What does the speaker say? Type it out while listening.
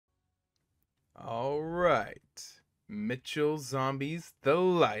Alright. Mitchell Zombies The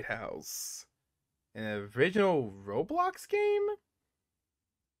Lighthouse. An original Roblox game?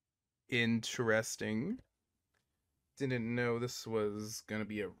 Interesting. Didn't know this was gonna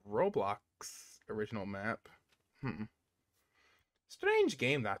be a Roblox original map. Strange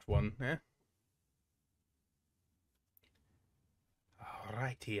game, that one, eh?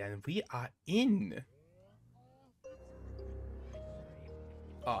 Alrighty, and we are in.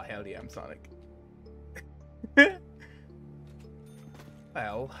 Oh, hell yeah, I'm Sonic.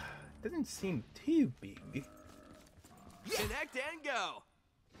 Well, doesn't seem too big. Connect and go.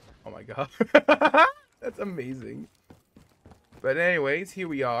 Oh my god. That's amazing. But anyways, here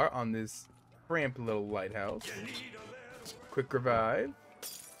we are on this cramped little lighthouse. Quick revive.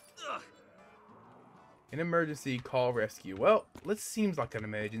 An emergency call rescue. Well, this seems like an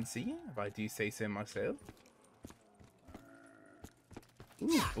emergency, if I do say so myself.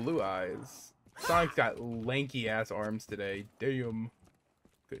 Ooh, blue eyes. Sonic's got lanky ass arms today. Damn.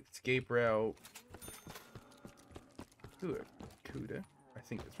 Good escape route. Do it, Cuda. I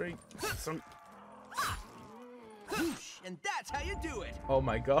think that's right. Whoosh, and that's how you do it. Oh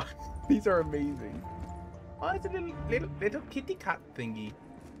my god, these are amazing. Oh, it's a little kitty cat thingy.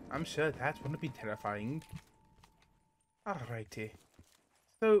 I'm sure that's gonna be terrifying. Alrighty.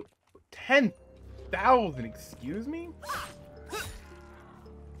 So, 10,000, excuse me?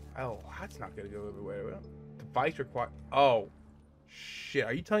 Oh, that's not gonna go everywhere. Well, device require. Oh, shit.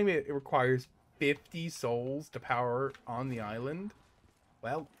 Are you telling me it requires 50 souls to power on the island?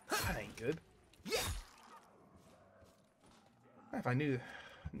 Well, that ain't good. If I knew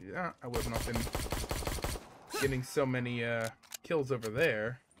that, I would not have been getting so many kills over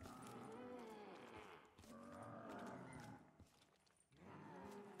there.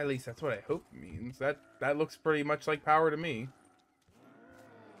 At least that's what I hope it means. That looks pretty much like power to me.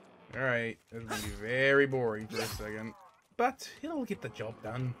 Alright, this is gonna be very boring for a second. But it'll get the job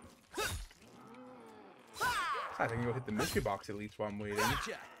done. I can go hit the mystery box at least while I'm waiting.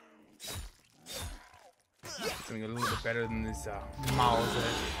 Something a little bit better than this mouse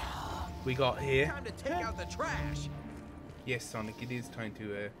we got here. Time to take out the trash. Yes, Sonic, it is time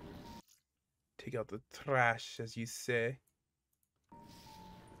to take out the trash, as you say.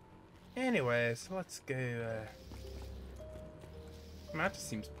 Anyways, let's go. That just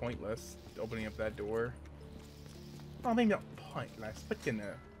seems pointless, opening up that door. Well, maybe not pointless, but you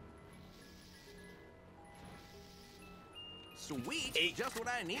know. Sweet, just what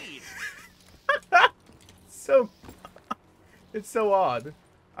I need. So, it's so odd.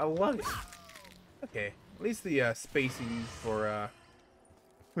 I love it. Okay, at least the spacing for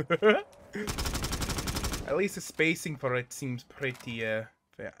at least the spacing for it seems pretty fair.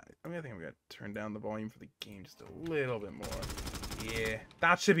 I mean, I think I'm gonna turn down the volume for the game just a little bit more. Yeah,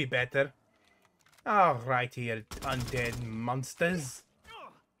 that should be better. Alrighty, you undead monsters.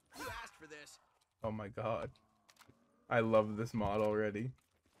 You asked for this. Oh my god. I love this mod already.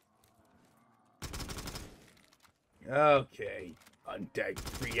 Okay, undead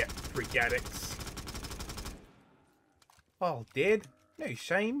freak addicts. All dead? No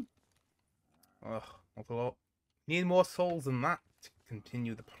shame. Ugh, not a lot. Need more souls than that to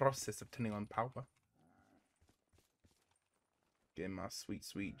continue the process of turning on power. Getting my sweet,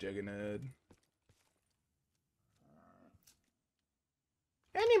 sweet Juggernaut.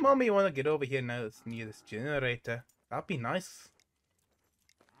 Any moment you want to get over here now that's near this generator, that'd be nice.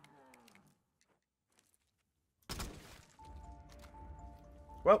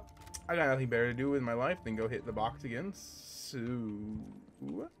 Well, I got nothing better to do with my life than go hit the box again, so...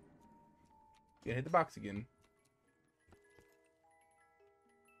 Yeah, hit the box again.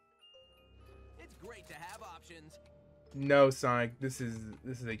 It's great to have options. No, Sonic, this is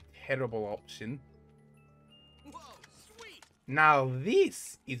a terrible option. Whoa, sweet. Now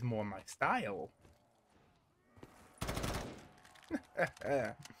this is more my style.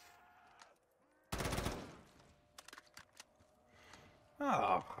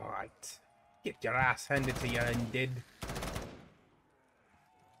 Oh, right. Get your ass handed to you, undead.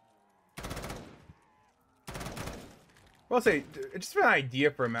 Well, I'll say, just an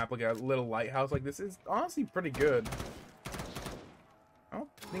idea for a map like a little lighthouse like this is honestly pretty good. I don't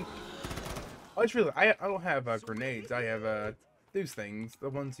think... Oh, it's really... I don't have grenades. I have those things. The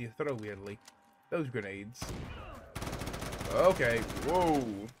ones you throw weirdly. Those grenades. Okay. Whoa.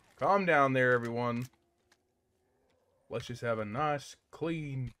 Calm down there, everyone. Let's just have a nice,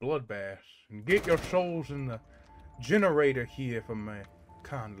 clean bloodbath. And get your souls in the generator here for me.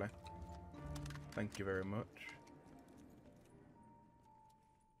 Kindly. Thank you very much.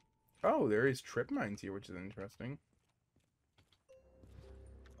 Oh, there is trip mines here, which is interesting.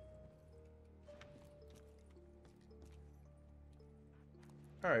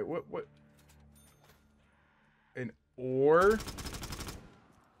 Alright, what? An ore?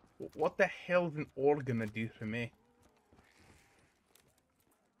 What the hell is an ore gonna do for me?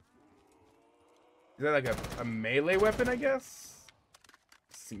 Is that like a melee weapon, I guess?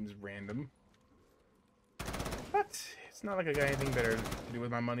 Seems random. But it's not like I got anything better to do with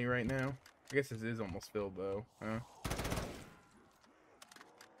my money right now. I guess this is almost filled though, huh?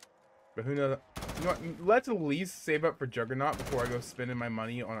 But who knows? You know what? Let's at least save up for Juggernaut before I go spending my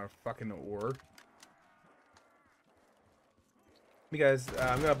money on a fucking ore. Because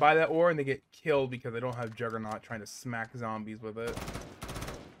I'm gonna buy that ore and they get killed because I don't have Juggernaut trying to smack zombies with it.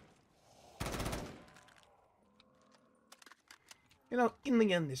 You know, in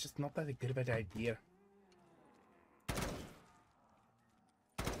the end, it's just not that good of an idea.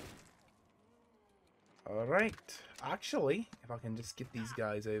 Alright. Actually, if I can just get these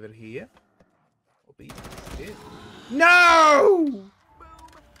guys over here. Will be it. No!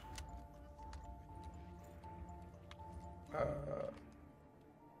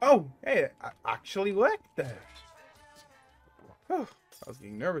 Oh, hey, I actually worked there. Oh, I was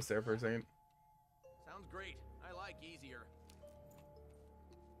getting nervous there for a second. Sounds great. I like easier.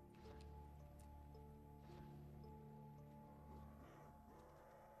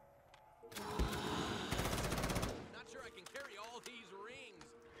 Not sure I can carry all these rings.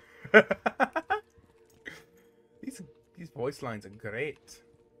 These voice lines are great.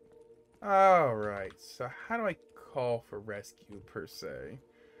 Alright, so how do I call for rescue per se?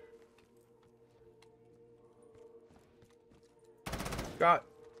 Got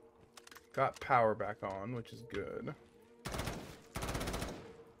power back on, which is good.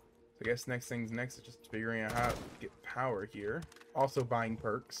 I guess next thing's next is just figuring out how to get power here. Also buying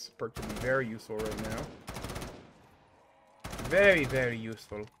perks. Perks will be very useful right now. Very, very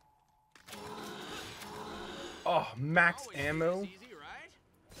useful. Oh, max ammo. Easy, right?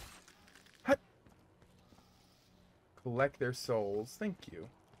 Hut. Collect their souls. Thank you.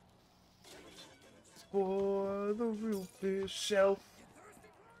 For the roof shelf.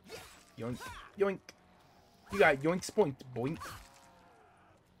 Yoink. Yoink. You got yoink's point, boink.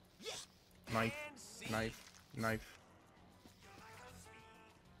 Knife. Knife. Knife.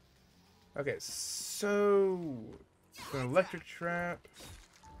 Okay, so an electric trap.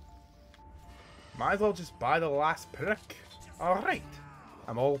 Might as well just buy the last perk. Alright.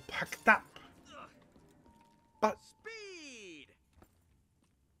 I'm all packed up. But Speed.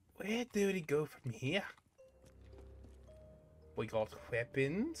 where do we go from here? We got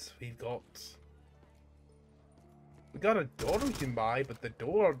weapons. We got a door we can buy, but the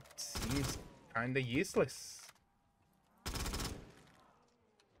door seems kinda useless.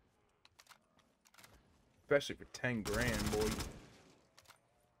 Especially for 10 grand, boy.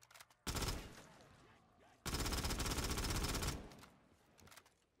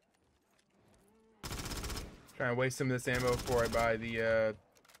 Trying to waste some of this ammo before I buy the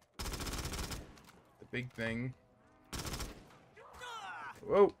big thing.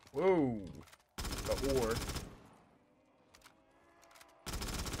 Whoa, whoa. The ore.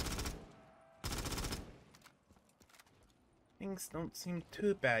 Things don't seem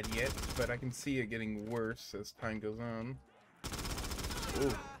too bad yet, but I can see it getting worse as time goes on.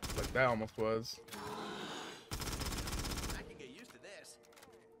 Ooh, like that almost was. I can get used to this.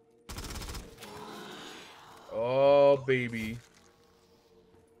 Oh, baby.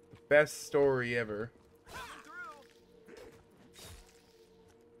 Best story ever. Coming through.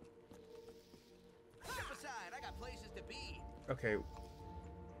 Step aside. I got places to be. Okay.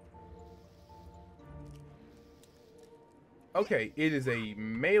 Okay, it is a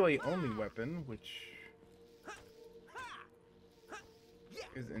melee-only weapon, which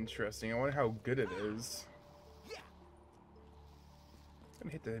is interesting. I wonder how good it is. I'm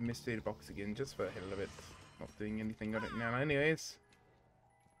gonna hit the mystery box again, just for the hell of it. Not doing anything on it now anyways.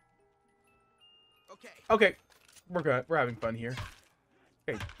 Okay. Okay, we're good. We're having fun here.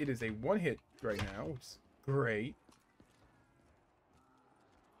 Okay, it is a one-hit right now, which is great.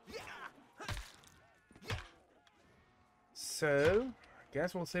 So, I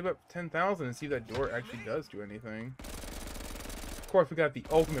guess we'll save up 10,000 and see if that door actually does do anything. Of course, we got the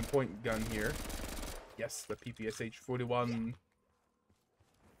ultimate point gun here. Yes, the PPSH-41.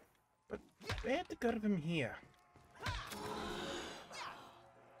 But where to go from here? I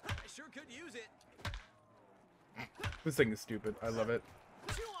sure could use it. This thing is stupid. I love it.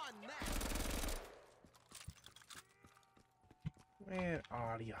 Chew on that. Where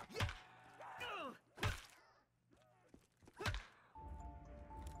are you?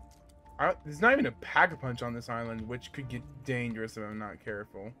 There's not even a pack-a-punch on this island, which could get dangerous if I'm not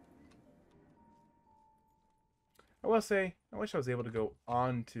careful. I will say, I wish I was able to go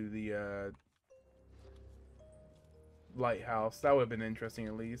on to the Lighthouse. That would have been interesting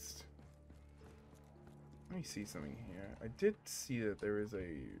at least. Let me see something here. I did see that there is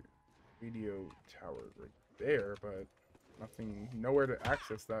a radio tower right there, but nothing, nowhere to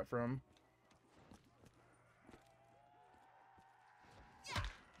access that from.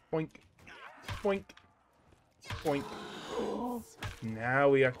 Boink, boink, boink. Now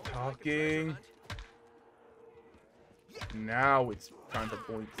we are talking. Now it's time for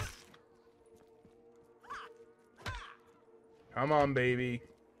points. Come on, baby.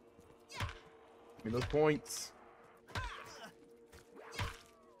 Give me those points.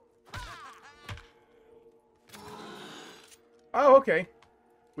 Oh, okay.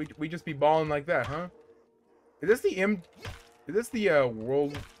 We just be balling like that, huh? Is this the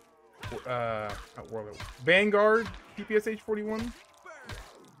world not world Vanguard PPSH 41?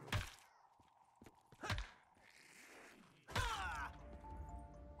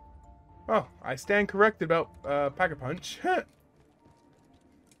 Oh, I stand corrected about Pack-a-Punch.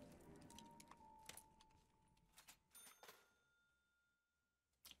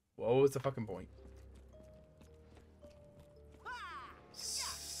 What was the fucking point?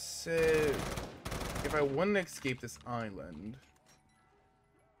 So, if I want to escape this island,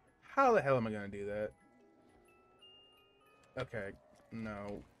 how the hell am I gonna do that? Okay,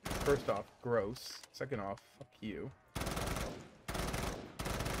 no. First off, gross. Second off, fuck you.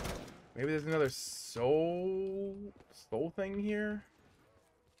 Maybe there's another soul thing here?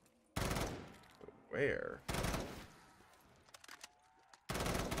 Where? I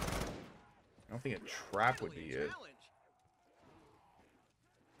don't think a trap would be it.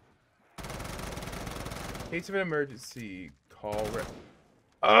 In case of an emergency, call rep.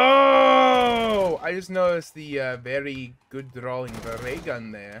 Oh! I just noticed the very good drawing of a ray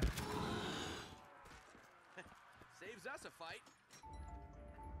gun there. Saves us a fight.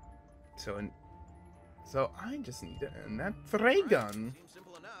 So I just need to earn that ray gun. Seems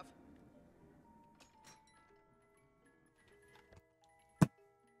simple enough.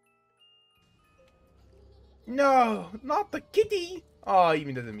 No, not the kitty. Oh,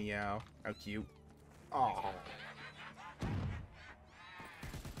 even doesn't meow. How cute. Oh.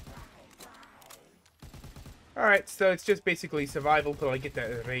 Alright, so it's just basically survival till I get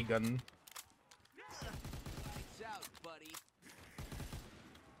that ray gun. Lights out, buddy.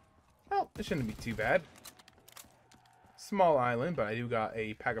 Well, this shouldn't be too bad. Small island, but I do got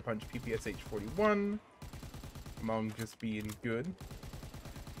a Pack-a-Punch PPSH 41. Among just being good.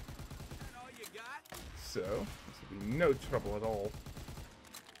 That all you got? So, this will be no trouble at all.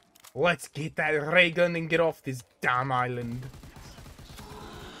 Let's get that ray gun and get off this damn island.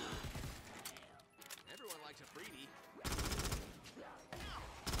 Everyone likes a freebie.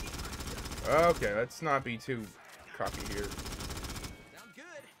 Okay, let's not be too cocky here. Sound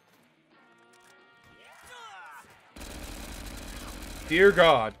good. Dear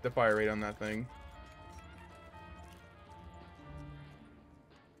God, the fire rate on that thing.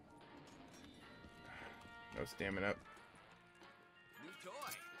 No stamina. New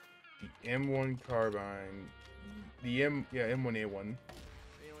toy. The M1 carbine. The M1A1. Really?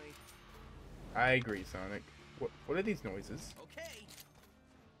 I agree, Sonic. What are these noises? Okay.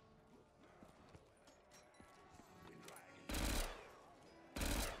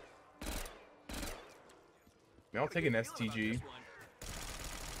 I'll take an STG.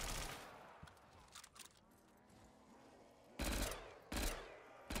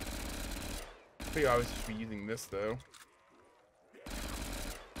 I think I was just be using this though.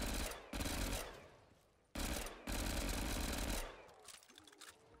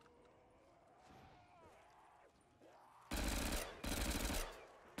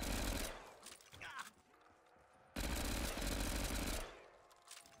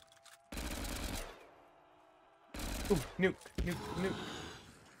 Ooh, nuke, nuke, nuke.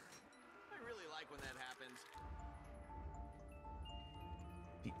 I really like when that happens.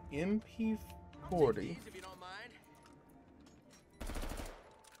 The I'll take MP40. these if you don't mind.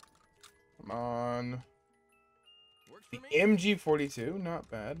 Come on. Works The for me. MG42.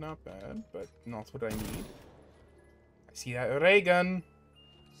 Not bad, but not what I need. I see that ray gun.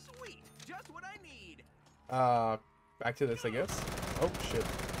 Sweet. Just what I need. Back to this, I guess. Oh, shit.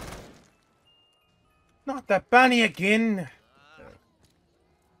 Not that bunny again!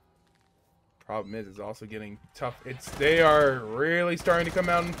 Problem is, it's also getting tough. They are really starting to come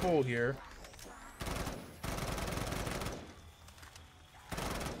out in full here.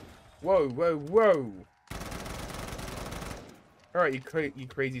 Whoa, whoa, whoa! Alright, you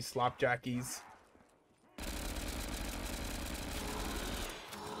crazy slopjackies.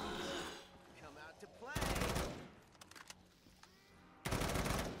 Come out to play.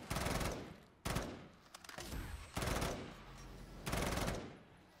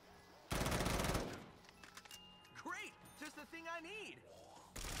 I need.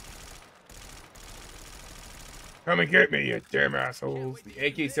 Come and get me, you damn assholes. The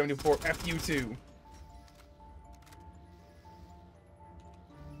AK-74 FU2.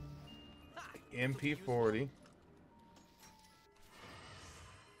 MP40.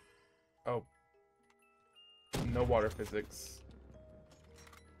 Oh. No water physics.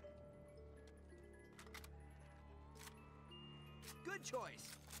 Good choice.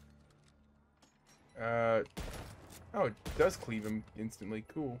 Oh, it does cleave him instantly.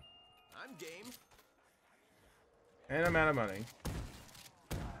 Cool. I'm game. And I'm out of money.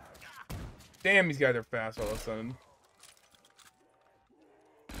 Damn, these guys are fast all of a sudden.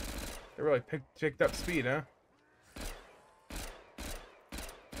 They really picked up speed, huh?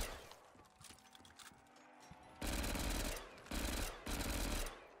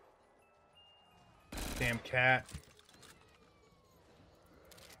 Damn cat.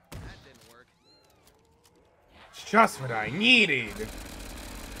 That didn't work. It's just what I needed.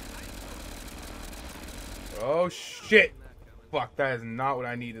 Oh shit. Fuck, that is not what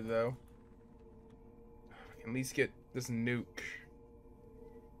I needed though. I can at least get this nuke.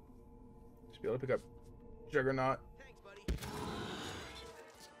 Should be able to pick up Juggernaut. Thanks, buddy.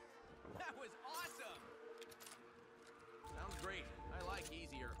 That was awesome. Sounds great. I like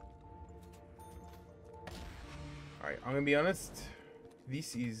easier. Alright, I'm gonna be honest.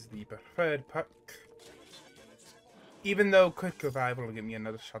 This is the preferred pack. Even though quick revival will get me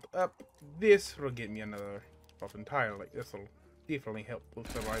another shot up, this will get me another shot entirely. This will definitely help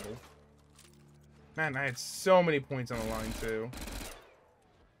with survival. Man, I had so many points on the line too.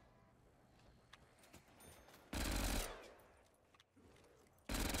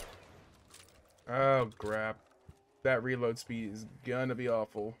 Oh crap. That reload speed is gonna be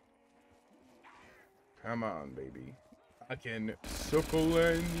awful. Come on, baby. I can circle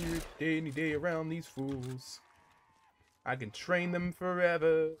any day around these fools. I can train them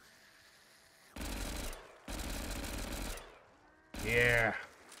forever. Yeah.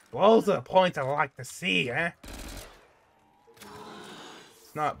 Those are the points I like to see, huh?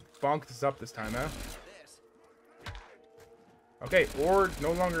 It's not bonked us up this time, huh? This. Okay, or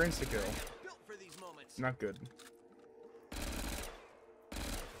no longer insta-kill. Built for these moments. Not good.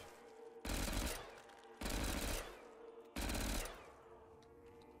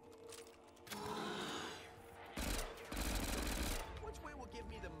 Which way will give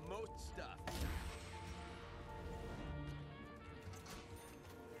me the most stuff?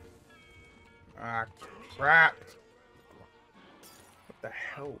 Ah, crap. What the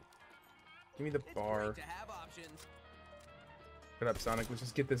hell? Give me the It's bar. great to have options. Shut up, Sonic. Let's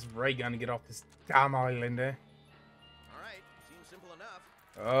just get this ray gun and get off this damn island, eh? All right, seems simple enough.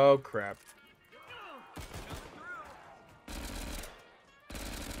 Oh, crap.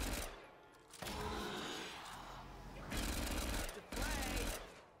 To play.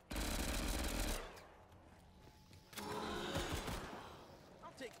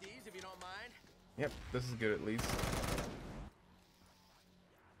 I'll take these if you don't mind. Yep, this is good at least.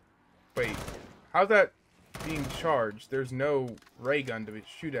 Wait, how's that being charged? There's no ray gun to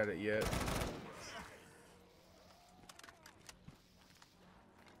shoot at it yet.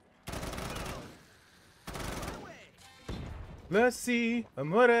 Let's see,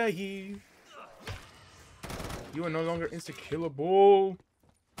 Amorai. You are no longer insta-killable.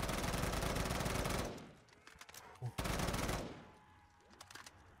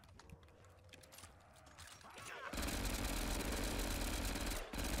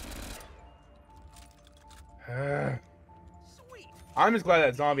 Sweet. I'm just glad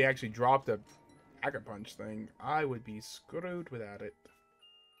that zombie actually dropped a pack-a-punch thing. I would be screwed without it.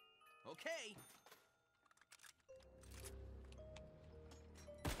 Okay.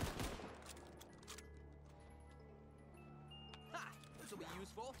 Ha! This will be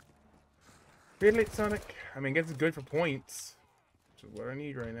useful. Really, Sonic? I mean, it's good for points, which is what I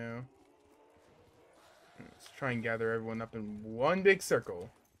need right now. Let's try and gather everyone up in one big circle.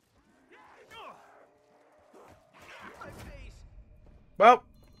 My face. Well,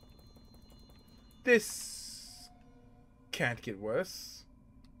 this can't get worse.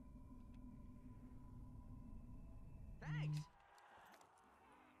 Thanks.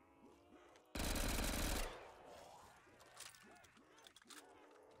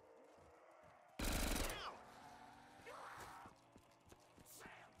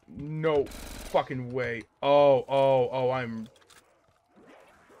 No fucking way. Oh, I'm...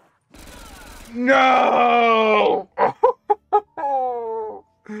 No!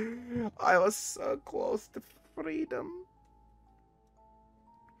 I was so close to freedom.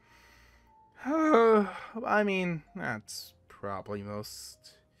 I mean, that's probably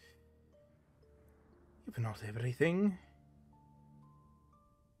most, if not everything.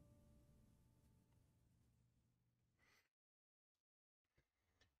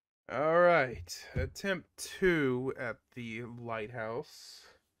 Alright. Attempt 2 at the lighthouse.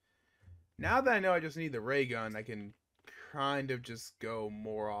 Now that I know I just need the ray gun, I can kind of just go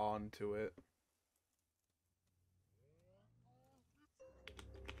more onto it.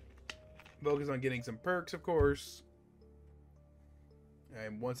 Focus on getting some perks, of course.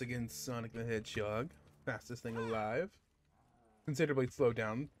 And once again, Sonic the Hedgehog. Fastest thing alive. Considerably slowed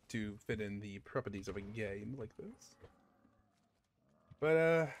down to fit in the properties of a game like this.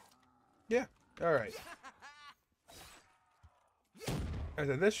 But, yeah. Alright. I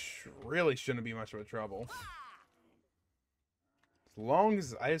said, this really shouldn't be much of a trouble. As long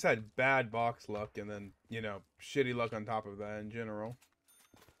as I just had bad box luck and then, you know, shitty luck on top of that in general.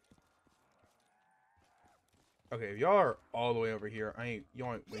 Okay, if y'all are all the way over here,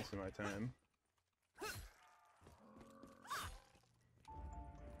 y'all ain't wasting my time.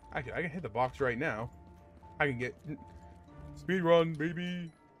 Actually, I can hit the box right now. I can get speed run, baby.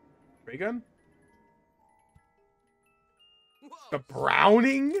 Ray gun? The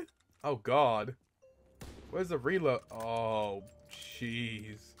Browning? Oh god. Where's the reload? Oh,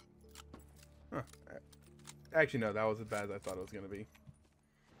 jeez. Huh. Actually, no, that was as bad as I thought it was gonna be.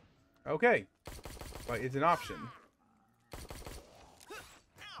 Okay. But it's an option.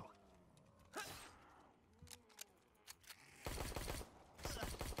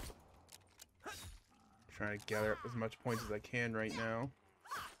 Trying to gather up as much points as I can right now.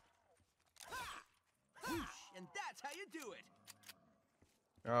 And that's how you do it.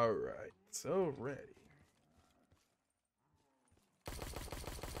 Alright, so ready.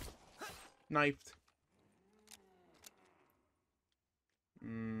 Knifed.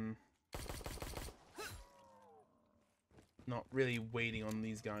 Not really waiting on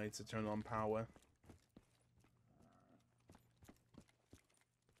these guys to turn on power.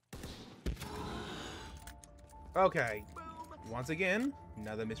 Okay. Once again,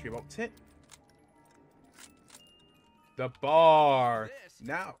 another mystery box hit. The bar.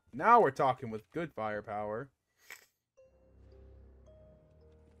 Now we're talking with good firepower.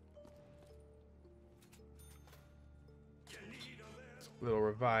 Little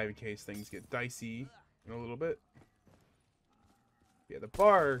revive in case things get dicey in a little bit. Yeah, the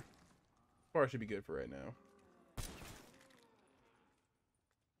bar should be good for right now.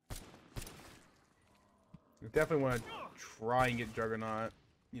 I definitely want to try and get Juggernaut.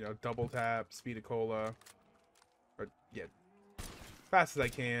 You know, double tap, speed of cola. Or, yeah, fast as I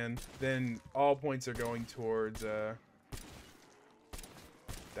can. Then all points are going towards that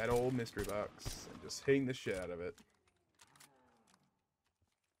old mystery box. And just hitting the shit out of it.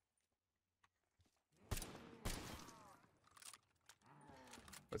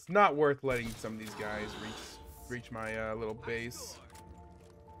 It's not worth letting some of these guys reach my little base.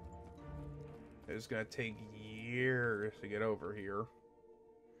 It's gonna take years to get over here.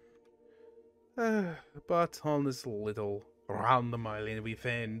 But on this little random island we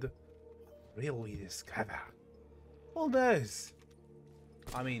found, really discover all this.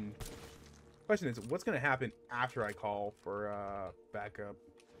 I mean, question is, what's gonna happen after I call for backup?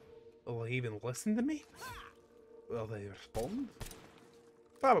 Will they even listen to me? Will they respond?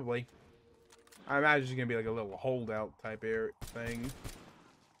 Probably. I imagine it's gonna be like a little holdout type thing.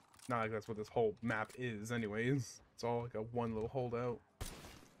 Not like that's what this whole map is, anyways. It's all like a one little holdout.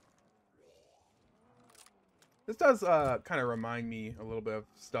 This does kind of remind me a little bit of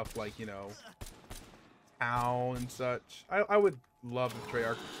stuff like, you know, Town and such. I would love if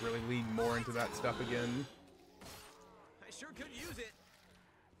Treyarch really lean more into that stuff again. I sure could use it.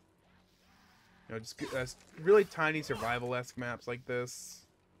 You know, just really tiny survival-esque maps like this.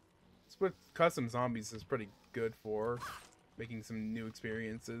 It's what custom zombies is pretty good for, making some new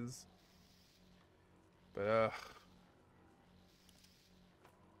experiences. But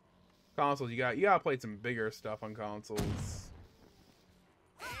consoles, you gotta play some bigger stuff on consoles.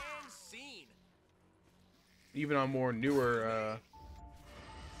 And scene. Even on more newer,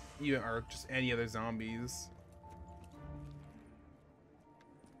 or just any other zombies.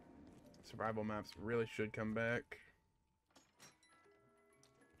 Survival maps really should come back.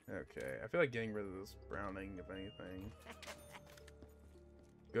 Okay, I feel like getting rid of this Browning, if anything.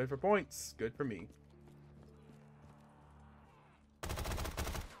 Good for points. Good for me.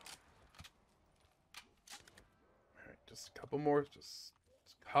 Alright, just a couple more, just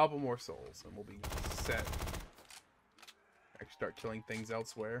a couple more souls, and we'll be set. I can start killing things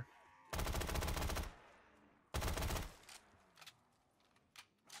elsewhere.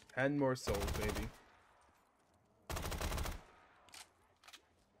 Ten more souls, baby.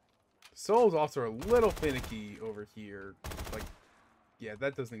 Souls also are a little finicky over here. Like, yeah,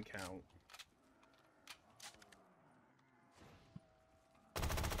 that doesn't count.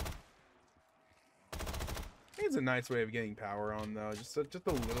 is a nice way of getting power on, though. Just a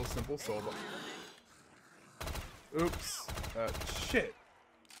little simple soul. Oops. Shit.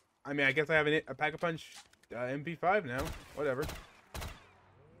 I mean, I guess I have a Pack-a-Punch MP5 now. Whatever.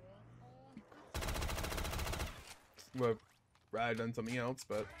 Well, I've done something else,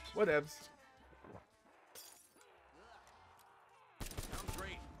 but whatevs. Sounds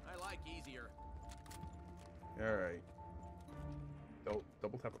great. I like easier. Alright.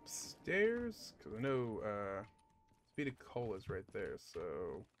 Double tap upstairs, because I know Speed of Cola's right there,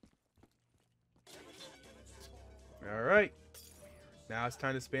 so... Alright. Now it's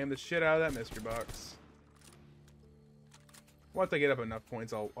time to spam the shit out of that mystery box. Once I get up enough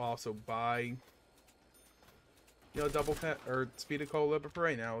points, I'll also buy, you know, double tap or Speed of Cola, but for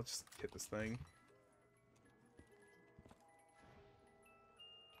right now, let's just hit this thing.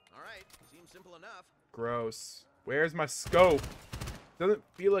 Alright, seems simple enough. Gross. Where's my scope? Doesn't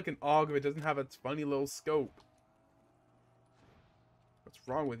feel like an AUG if it doesn't have its funny little scope. What's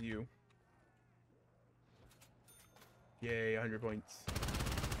wrong with you? Yay, 100 points.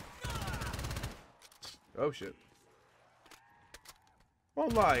 Oh shit.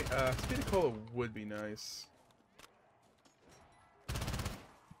 Won't lie, Speed of Cola would be nice.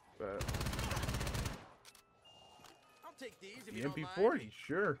 But I'll take these if the you don't mind. MP40,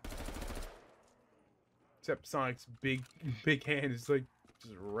 sure. Except Sonic's big hand is like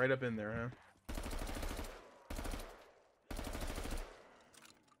just right up in there, huh?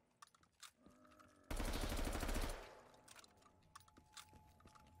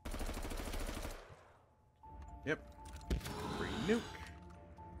 Yep. Free nuke.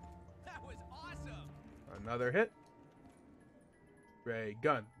 That was awesome. Another hit. Ray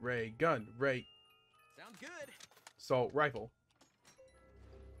gun, ray gun, ray. Sounds good. Assault rifle.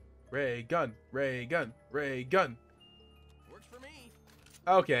 Ray gun, ray gun, ray gun. Works for me.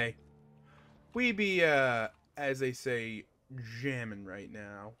 Okay. We be, as they say, jamming right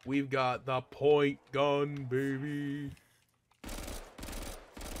now. We've got the point gun, baby.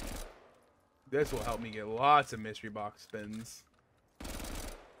 This will help me get lots of mystery box spins.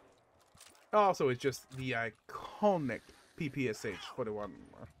 Also, it's just the iconic PPSH 41.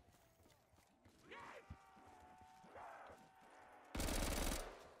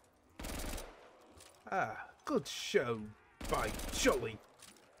 Ah, good show by Jolly.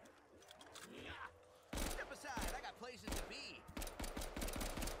 Step aside, I got places to be.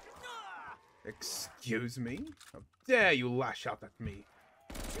 Excuse me? How dare you lash out at me?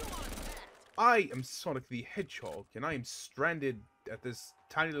 Chew on that. I am Sonic the Hedgehog, and I am stranded at this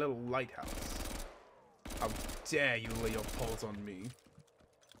tiny little lighthouse. How dare you lay your paws on me?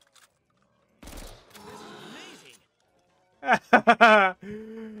 This is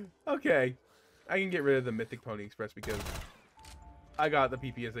amazing. Okay. I can get rid of the Mythic Pony Express because I got the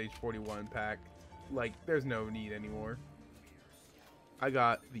PPSH 41 pack. Like, there's no need anymore. I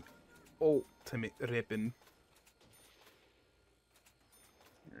got the ultimate rippin'.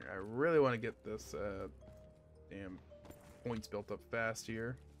 I really want to get this damn points built up fast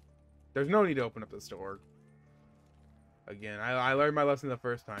here. There's no need to open up the store. Again, I learned my lesson the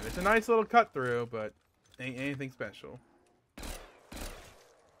first time. It's a nice little cut through, but ain't anything special.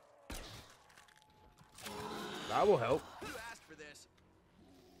 That will help. Who asked for this?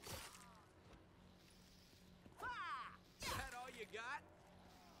 Is that all you got?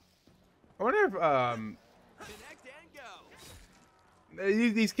 I wonder if Connect and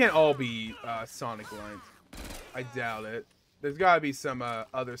go. these can't all be Sonic lines. I doubt it. There's gotta be some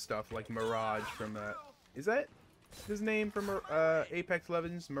other stuff like Mirage from is that his name from Apex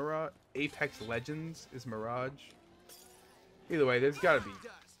Legends? Mirage? Apex Legends is Mirage. Either way, there's gotta be.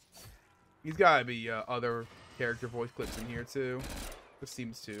 He's gotta be other character voice clips in here too. This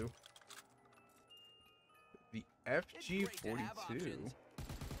seems to. The FG42.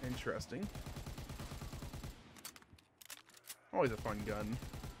 Interesting. Always a fun gun.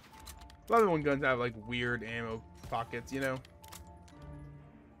 A lot of when guns have like weird ammo pockets, you know.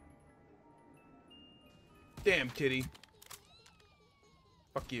 Damn, kitty.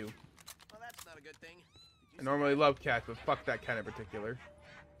 Fuck you. Well, that's not a good thing. I normally love cats, but fuck that cat in particular.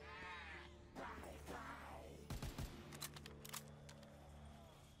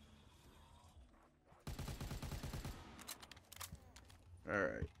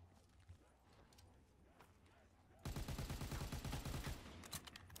 Alright.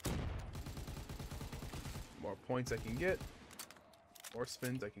 More points I can get. More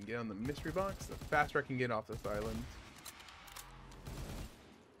spins I can get on the mystery box. The faster I can get off this island.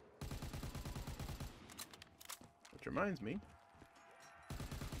 Which reminds me.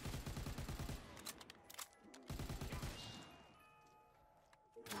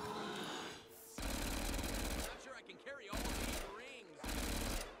 Not sure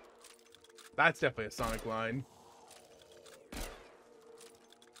That's definitely a Sonic line.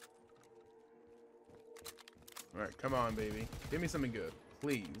 Alright, come on, baby. Give me something good.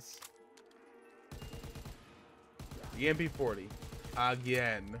 Please. The MP40.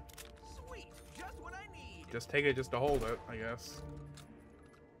 Again. Sweet, just what I need. Just take it just to hold it, I guess.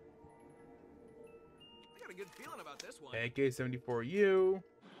 I got a good feeling about this one. AK-74U.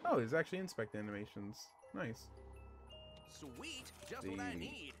 Oh, there's actually inspect animations. Nice. Sweet, just what I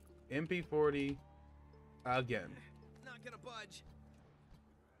need. MP40. Again. Not gonna budge.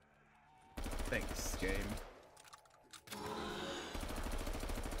 Thanks, game.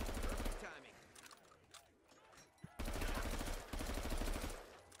 Perfect timing.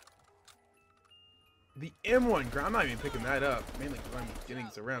 The M1 Grand. I'm not even picking that up. Mainly because I'm getting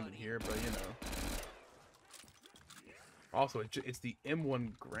surrounded here, but you know. Also, it's the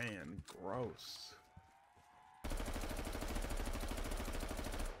M1 Grand. Gross.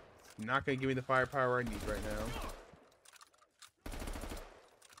 It's not going to give me the firepower I need right now.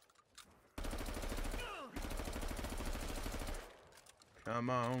 Come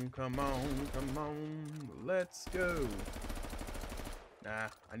on, come on, come on. Let's go. Nah,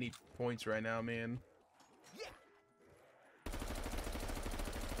 I need points right now, man.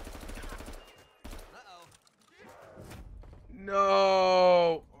 Uh-oh.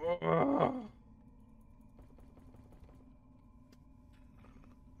 No. Ugh.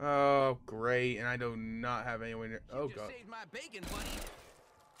 Oh, great. And I do not have anyone near. Oh, Just God. saved my bacon, buddy.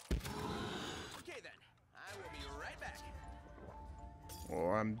 Okay, then. I will be right back.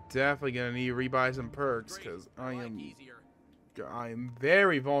 Well, I'm definitely going to need to rebuy some perks Great. because I like easier. I am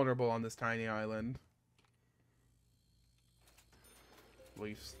very vulnerable on this tiny island.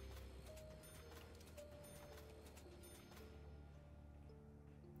 Leafs.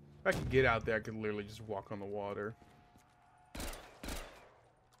 If I could get out there, I could literally just walk on the water.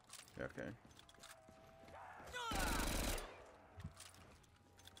 Okay.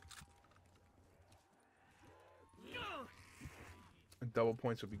 Double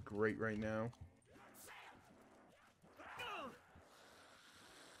points would be great right now.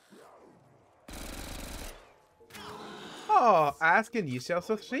 Oh, ask and you shall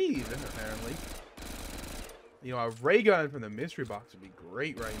succeed, apparently. You know, a ray gun from the mystery box would be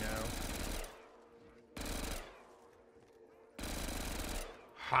great right now.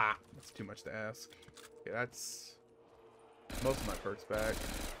 Ha! That's too much to ask. Okay, that's most of my perks back.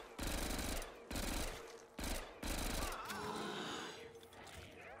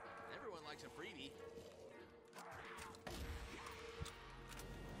 Everyone likes a freebie.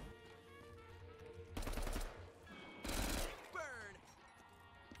 Burn.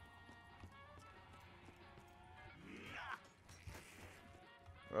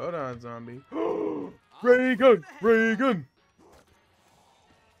 Hold on, zombie. Ray gun! Ray gun!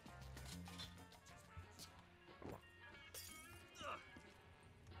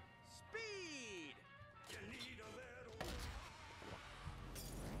 Speed.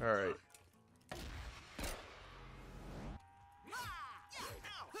 Alright.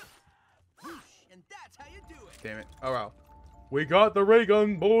 And that's how you do it. Damn it. Oh well. We got the ray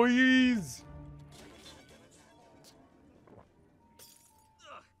gun, boys!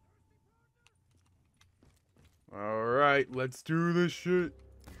 Alright, let's do this shit.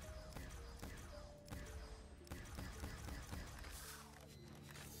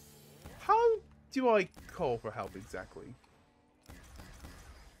 How do I call for help exactly?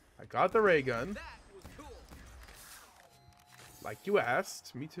 I got the ray gun, That was cool. like you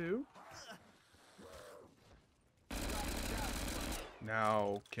asked. Me too.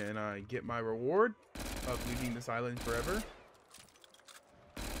 Now, can I get my reward of leaving this island forever?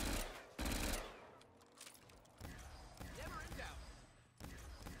 Never in doubt.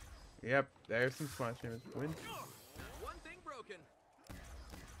 Yep, there's some splash damage. Win. One thing broken.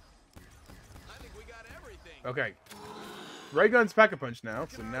 I think we got everything. Okay. Ray gun's pack a punch now,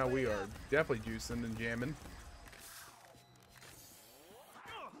 so now we are definitely juicing and jamming.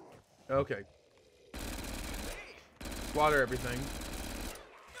 Okay. Slaughter everything.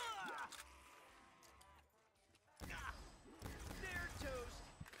 They're toast.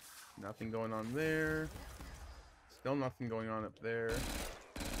 Nothing going on there. Still nothing going on up there.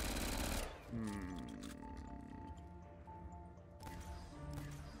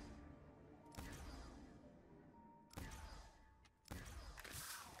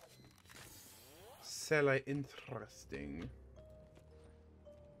 Sella interesting.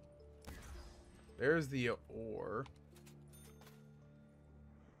 There's the ore.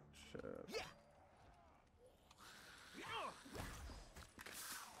 Shit.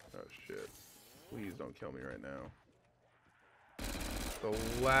 Oh shit. Please don't kill me right now.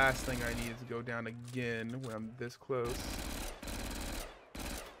 The last thing I need is to go down again when I'm this close.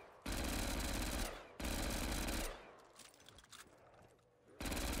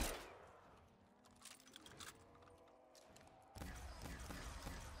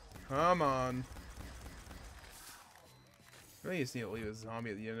 Come on. Really just need to leave a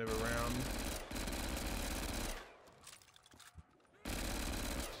zombie at the end of a round.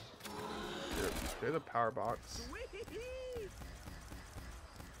 There's a power box.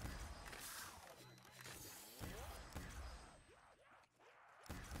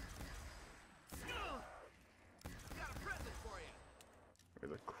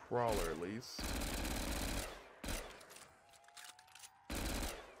 There's a crawler at least.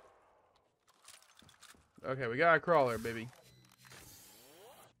 Okay, we got a crawler, baby.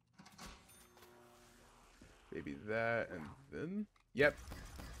 Maybe that, and then... Yep.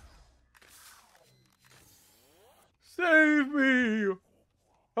 Save me!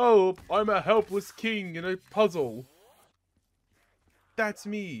 Help! I'm a helpless king in a puzzle. That's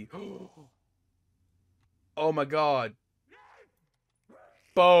me. Oh my god.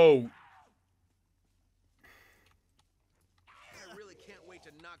 Boat. I really can't wait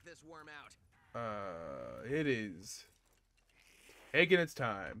to knock this worm out. It is taking its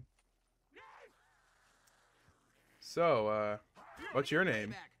time. So, what's your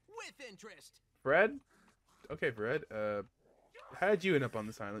name? With interest. Fred? Okay, Fred. How did you end up on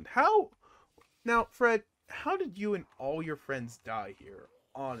this island? How? Now, Fred, how did you and all your friends die here?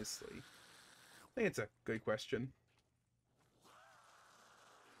 Honestly. I think it's a good question.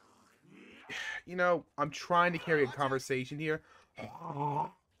 You know, I'm trying to carry a conversation here.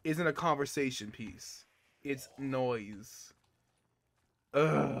 Isn't a conversation piece. It's noise.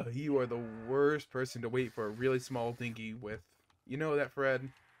 Ugh, you are the worst person to wait for a really small dinghy with. You know that, Fred?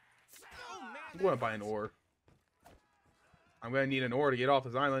 I'm going to buy an oar. I'm going to need an oar to get off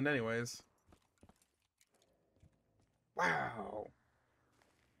this island anyways. Wow.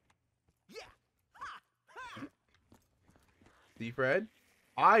 See, Fred?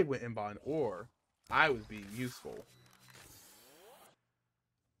 I went and bought an oar. I was being useful.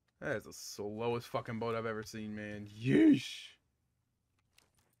 That is the slowest fucking boat I've ever seen, man. Yeesh.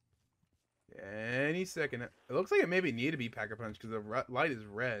 Any second. It looks like it maybe needed to be Pack-a-Punch because the light is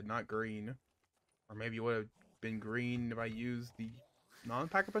red, not green. Or maybe it would have been green if I used the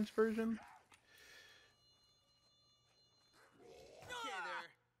non-Pack-a-Punch version. Okay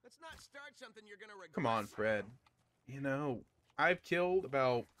there. Let's not start something you're gonna regret. Come on, Fred. You know, I've killed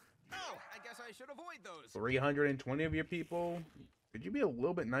about... Oh, I guess I should avoid those. 320 of your people. Could you be a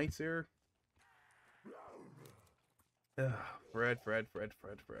little bit nicer? Ugh, Fred.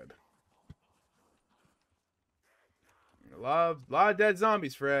 A lot of dead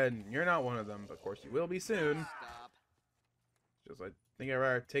zombies, Fred. You're not one of them, but of course you will be soon. Stop. Just I think I'd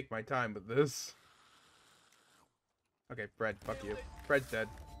rather take my time with this. Okay, Fred, fuck you. Fred's dead.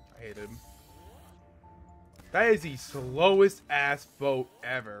 I hate him. That is the slowest ass boat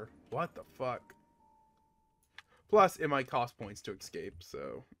ever. What the fuck? Plus, it might cost points to escape,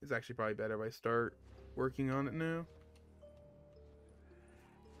 so it's actually probably better if I start working on it now.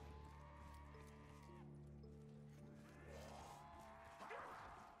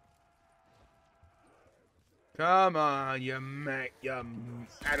 Come on, you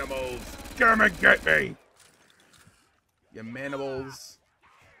animals. Come and get me! You manibals.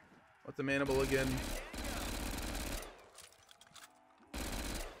 What's a manibal again?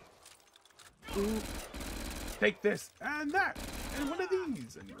 Ooh. Take this, and that, and one of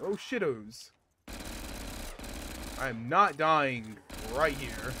these, and oh shittos. I'm not dying right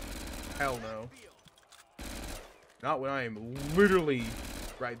here. Hell no. Not when I am literally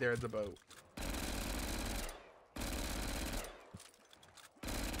right there at the boat.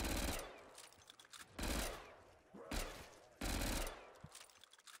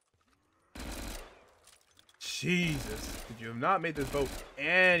 Jesus, could you have not made this boat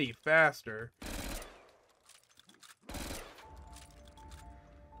any faster?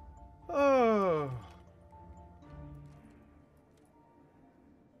 Oh.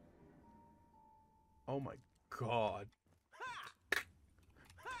 Oh my god.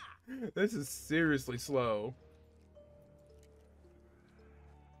 This is seriously slow.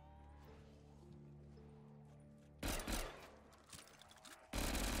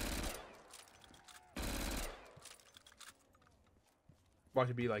 Watch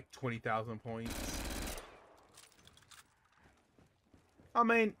it be like 20,000 points. I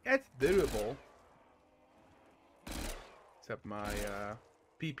mean, it's doable. Except my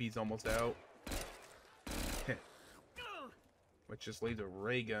PP-'s almost out. Which just leaves a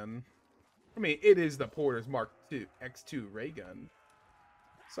ray gun. I mean, it is the Porter's Mark II X2 ray gun.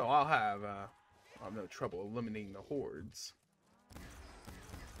 So I'll have no trouble eliminating the hordes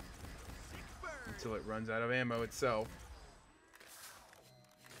until it runs out of ammo itself.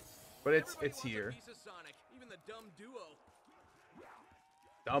 But it's here. Piece of Sonic, even the dumb duo.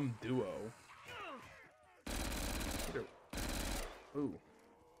 Dumb duo. Ooh.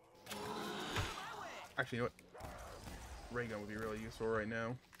 Actually, you know what? Ray gun would be really useful right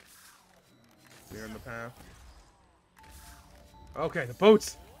now. Clear in the path. Okay, the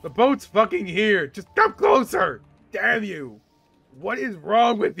boat's fucking here. Just come closer. Damn you. What is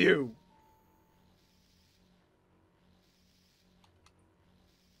wrong with you?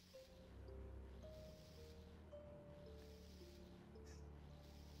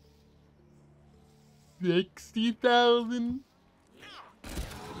 $60,000.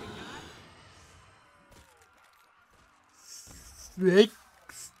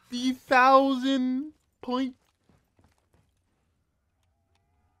 60,000 point.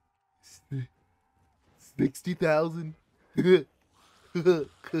 60,000.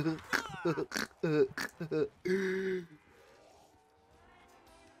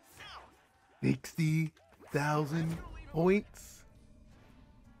 60,000 points.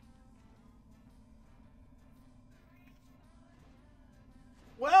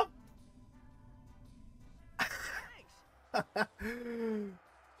 Well, Gotta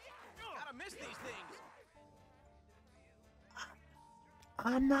miss these things.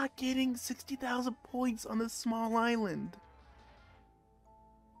 I'm not getting 60,000 points on this small island.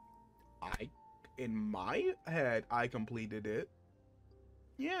 In my head, I completed it.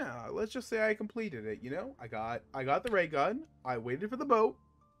 Yeah, let's just say I completed it, you know? I got the ray gun. I waited for the boat.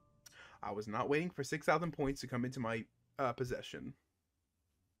 I was not waiting for 6,000 points to come into my possession.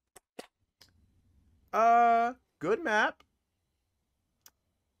 Good map.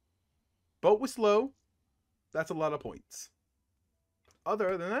 Boat was slow. That's a lot of points.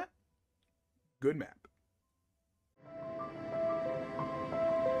 Other than that, good map.